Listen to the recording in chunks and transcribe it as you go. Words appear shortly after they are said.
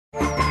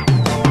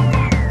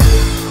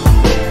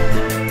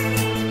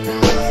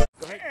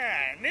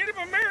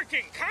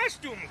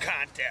costume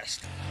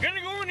contest.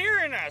 Gonna go in here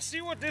and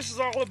see what this is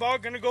all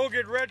about. Gonna go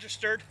get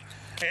registered.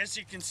 As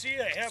you can see,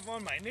 I have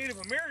on my Native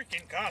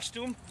American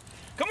costume.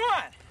 Come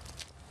on.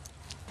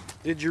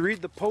 Did you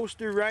read the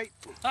poster right?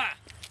 Huh?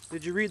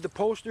 Did you read the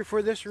poster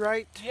for this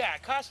right? Yeah,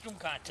 costume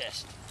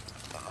contest.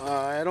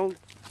 I don't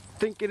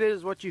think it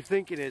is what you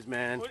think it is,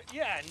 man. Well,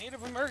 yeah,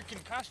 Native American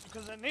costume,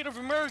 because a Native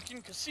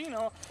American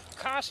casino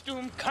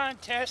costume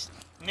contest,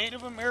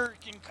 Native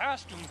American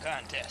costume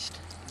contest.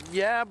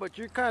 Yeah, but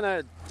you got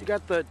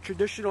the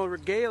traditional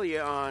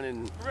regalia on,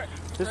 and Right.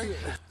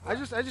 I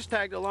just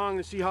tagged along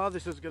to see how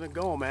this is gonna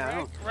go,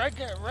 man.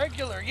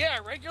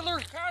 Regular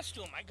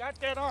costume. I got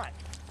that on.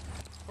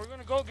 We're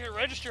gonna go get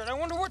registered. I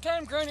wonder what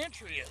time grand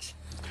entry is.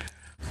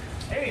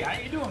 Hey, how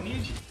you doing,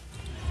 Eugene?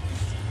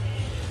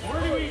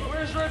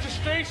 Where's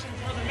registration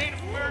for the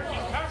Native American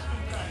costume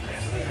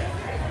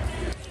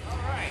contest? All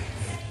right.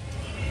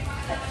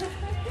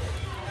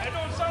 That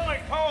don't sound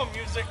like poem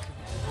music.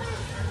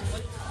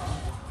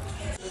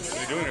 What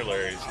are you doing here,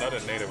 Larry? It's not a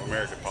Native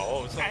American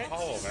powwow. It's not a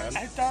powwow, man.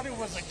 I thought it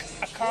was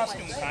a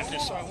costume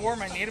contest, so I wore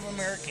my Native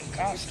American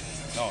costume.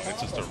 No,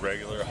 it's just a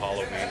regular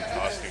Halloween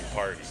costume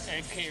party.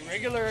 Okay,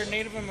 regular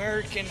Native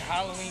American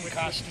Halloween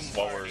costume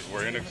Well, party.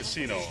 we're in a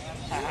casino,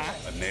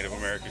 a Native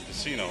American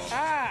casino.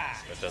 Ah!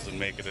 That doesn't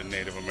make it a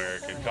Native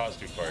American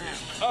costume party.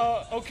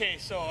 Okay,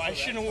 so I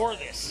shouldn't have wore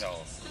this. No,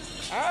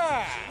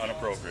 Ah!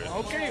 unappropriate.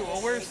 Okay, well,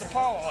 where's the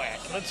powwow at?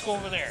 Let's go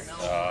over there.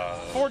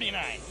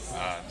 49.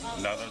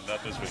 Not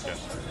this weekend.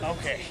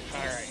 Okay,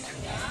 all right.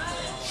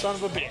 Son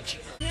of a bitch.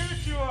 Here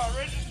to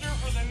register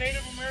for the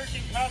Native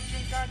American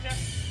costume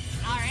contest.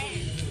 All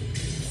right.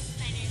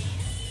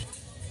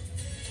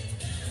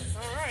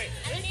 All right,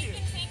 And then thank you you.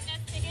 can take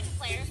this ticket to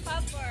Players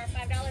Pub for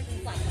 $5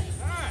 in slot play.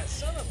 Ah,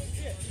 son of a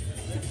bitch.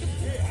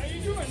 Hey, how you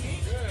doing,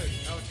 Nate? Good.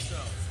 How about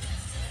yourself?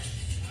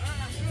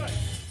 I'm good.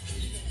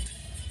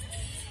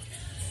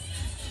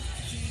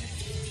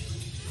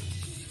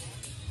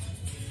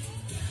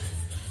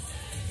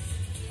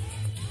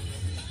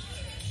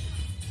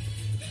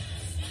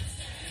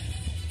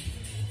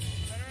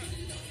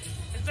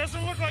 It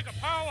doesn't look like a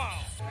powwow.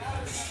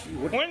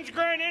 When's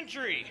grand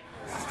entry?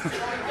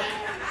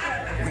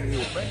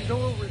 Bend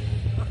over.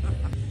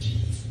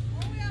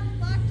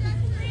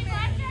 Free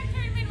blackjack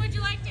tournament, would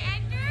you like to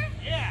enter?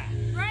 Yeah,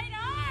 Right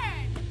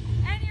on.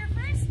 And your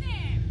first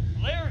name?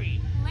 Larry.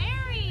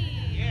 Larry.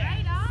 Yeah.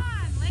 Right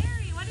on.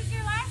 Larry, what is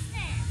your last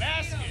name?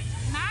 Basket.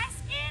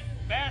 Maskin?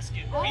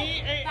 Basket. Oh,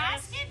 B-A-S.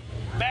 Basket?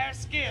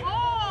 Basket.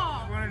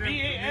 Oh.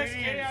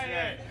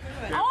 B-A-S-K-I-N.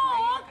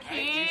 Oh,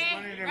 okay.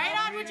 Right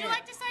on. Would you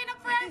like to sign up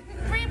for a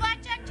free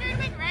blackjack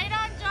tournament? Right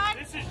on, John.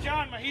 This is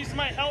John. He's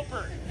my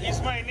helper.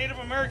 He's my Native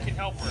American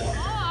helper. Oh,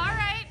 all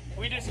right.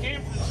 We just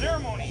came from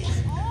ceremonies.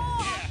 Oh,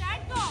 Yeah. how'd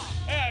that go?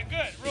 Yeah,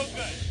 good. Real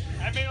good.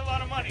 I made a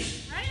lot of money.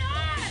 Right on.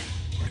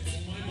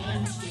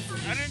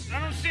 I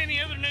don't see any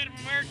other Native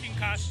American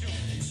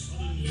costumes.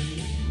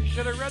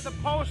 Should have read the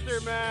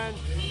poster, man.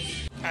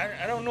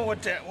 I don't know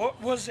what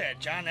was that,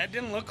 John? That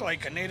didn't look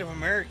like a Native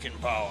American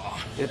powwow.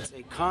 It's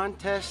a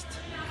contest,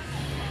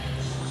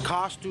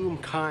 costume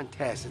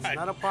contest. It's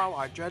not a powwow.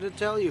 I tried to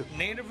tell you.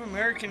 Native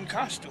American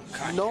costume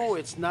contest. No,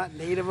 it's not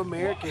Native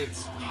American.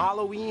 It's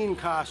Halloween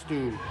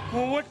costume.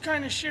 Well, what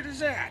kind of shit is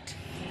that?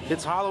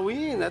 It's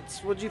Halloween.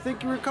 That's what you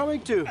think you were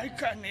coming to. I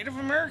got Native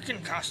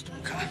American costume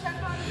contest.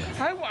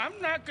 I'm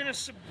not going to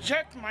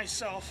subject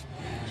myself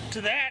to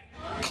that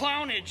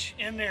clownage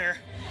in there.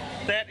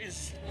 That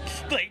is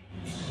like,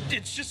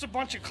 it's just a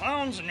bunch of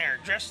clowns in there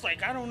dressed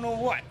like I don't know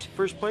what.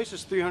 First place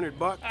is $300.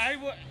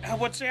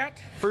 What's that?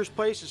 First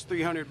place is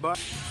 $300.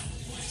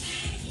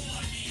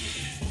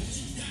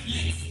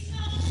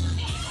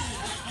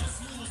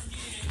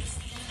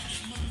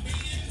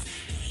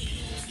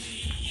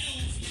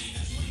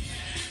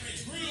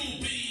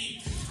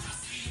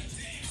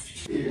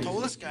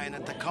 Told this guy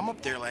not to come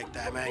up there like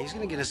that, man. He's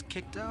gonna get us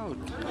kicked out.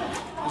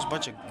 There's a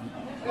bunch of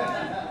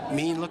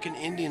mean-looking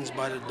Indians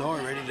by the door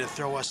ready to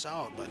throw us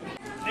out, but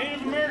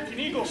Native American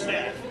eagle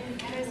staff.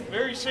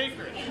 Very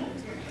sacred.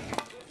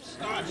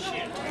 Oh,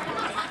 shit.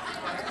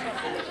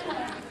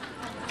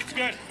 It's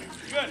good.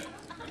 It's good.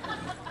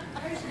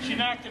 She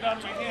knocked it out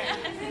of my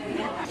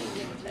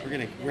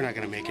hand. we're not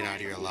gonna make it out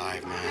of here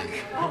alive, man.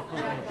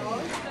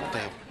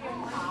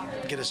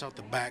 Have to get us out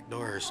the back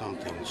door or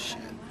something. Shit.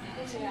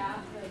 These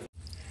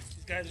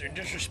guys are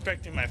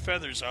disrespecting my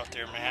feathers out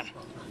there, man.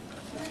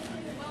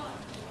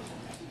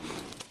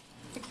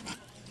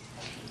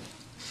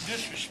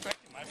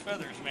 Disrespecting my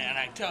feathers, man.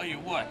 I tell you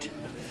what.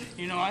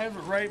 You know, I have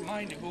a right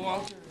mind to go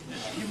out there and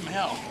just give them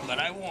hell, but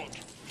I won't.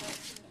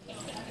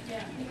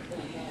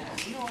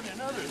 You know, and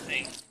another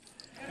thing.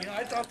 You know,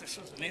 I thought this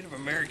was a Native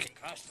American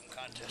costume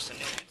contest, and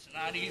it's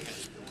not even.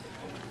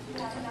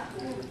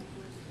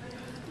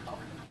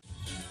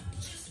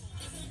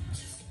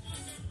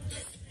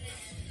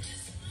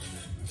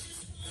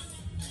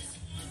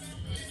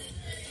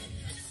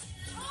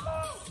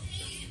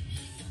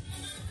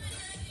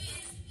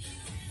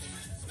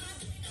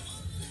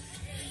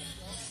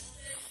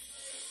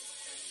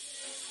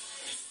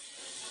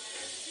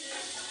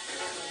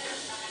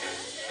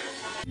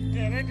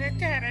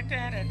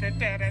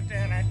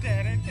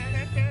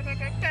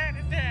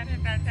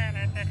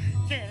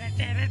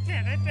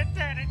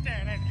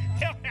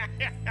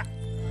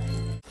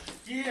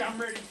 Yeah,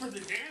 I'm ready for the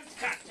dance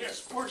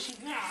contest portion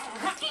now.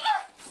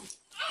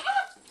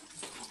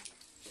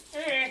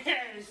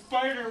 Hey,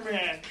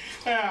 Spider-Man.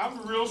 Yeah, I'm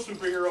a real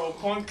superhero,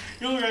 punk.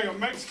 You look like a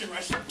Mexican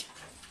wrestler.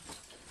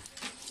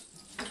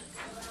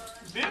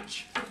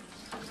 Bitch.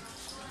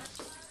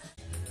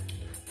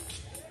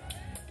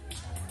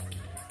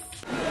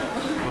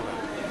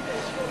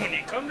 When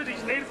you come to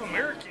these Native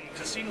American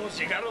casinos,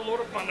 you gotta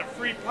load up on the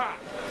free pot.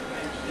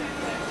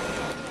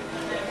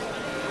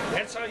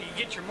 That's how you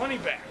get your money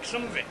back,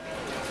 some of it.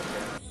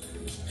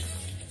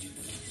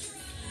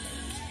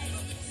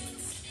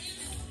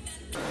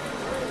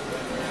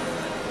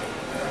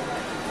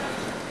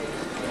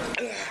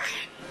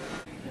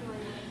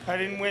 I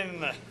didn't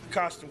win the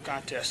costume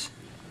contest.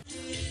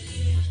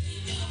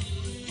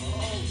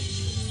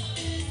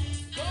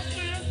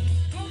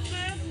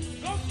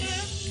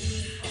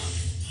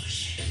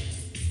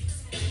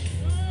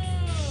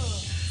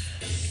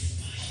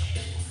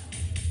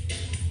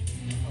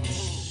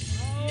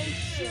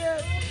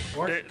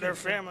 Their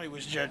family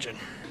was judging.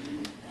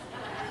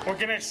 What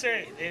can I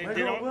say? They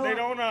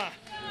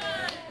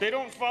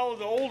don't follow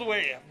the old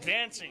way of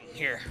dancing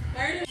here.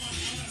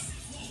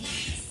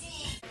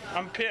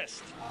 I'm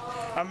pissed.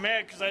 I'm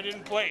mad because I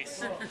didn't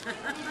place.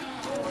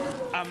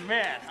 I'm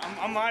mad.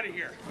 I'm out of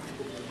here.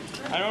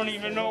 I don't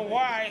even know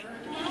why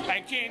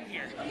I came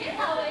here.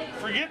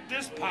 Forget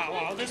this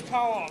powwow. This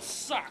powwow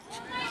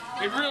sucked.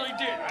 It really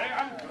did.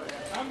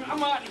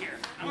 I'm out of here.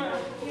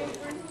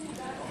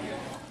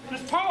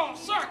 This powwow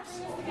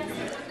sucks.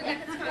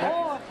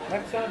 Oh,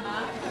 that's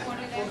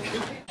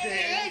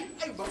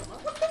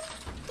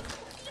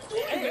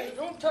Hey,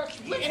 don't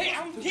touch me. Hey,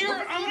 I'm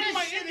here. I'm in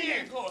my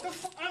Indian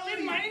clothes. I'm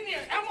in my Indian.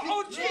 I'm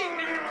OG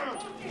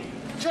now.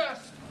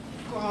 Just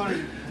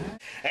fine.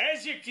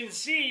 As you can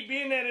see,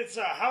 being that it's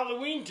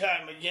Halloween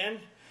time again,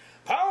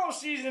 powwow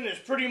season is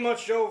pretty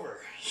much over.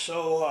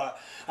 So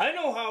I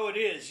know how it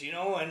is, you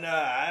know, and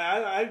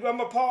I'm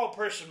a powwow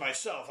person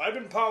myself. I've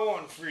been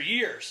powwowing for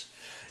years,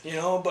 you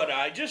know, but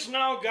I just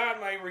now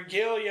got my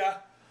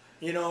regalia,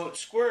 you know,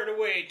 squared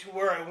away to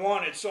where I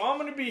want it. So I'm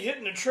going to be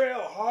hitting the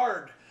trail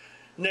hard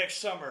next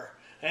summer.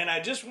 And I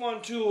just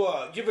want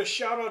to give a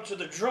shout out to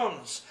the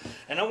drums.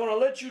 And I want to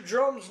let you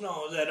drums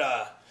know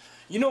that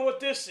you know what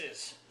this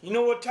is. You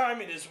know what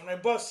time it is when I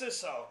bust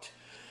this out.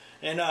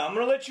 And I'm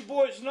going to let you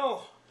boys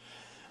know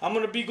I'm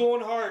going to be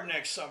going hard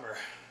next summer.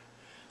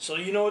 So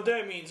you know what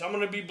that means. I'm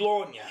going to be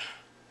blowing you.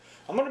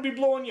 I'm going to be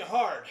blowing you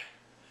hard.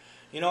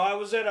 You know, I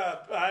was at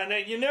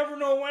and you never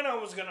know when I'm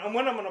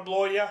going to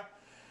blow you.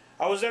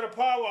 I was at a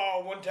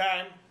powwow one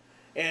time,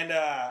 and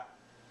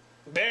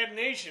Bad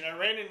Nation, I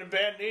ran into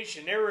Bad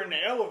Nation. They were in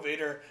the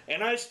elevator,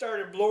 and I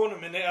started blowing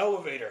them in the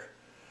elevator.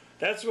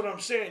 That's what I'm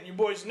saying. You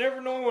boys never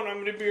know when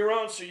I'm going to be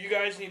around, so you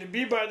guys need to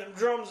be by them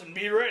drums and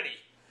be ready.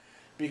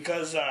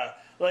 Because,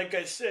 like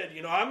I said,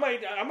 you know, I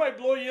might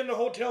blow you in the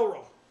hotel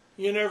room.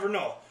 You never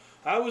know.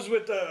 I was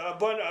with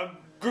a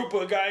group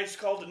of guys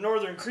called the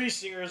Northern Cree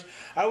Singers.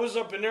 I was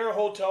up in their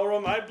hotel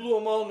room. I blew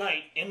them all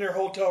night in their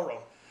hotel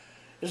room.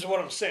 This is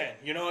what I'm saying.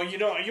 You know,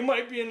 you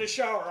might be in the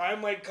shower. I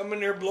might come in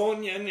there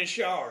blowing you in the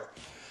shower.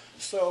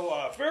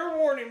 So, fair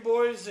warning,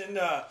 boys, and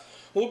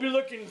we'll be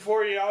looking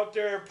for you out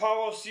there,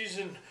 powwow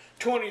season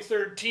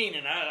 2013.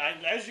 And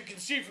as you can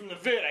see from the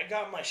vid, I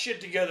got my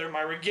shit together.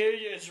 My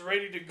regalia is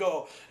ready to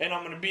go, and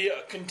I'm going to be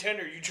a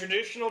contender. You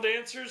traditional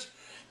dancers,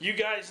 you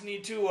guys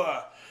need to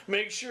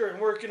make sure and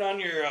working on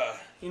your,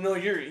 you know,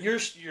 your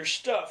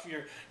stuff,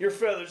 your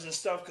feathers and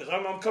stuff, because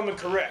I'm coming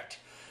correct.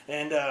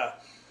 And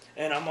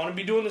I'm going to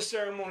be doing the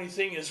ceremony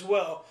thing as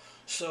well.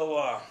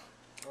 So,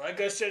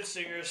 like I said,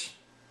 singers,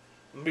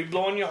 I'm going to be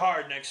blowing you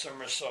hard next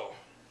summer, so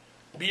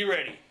be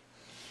ready.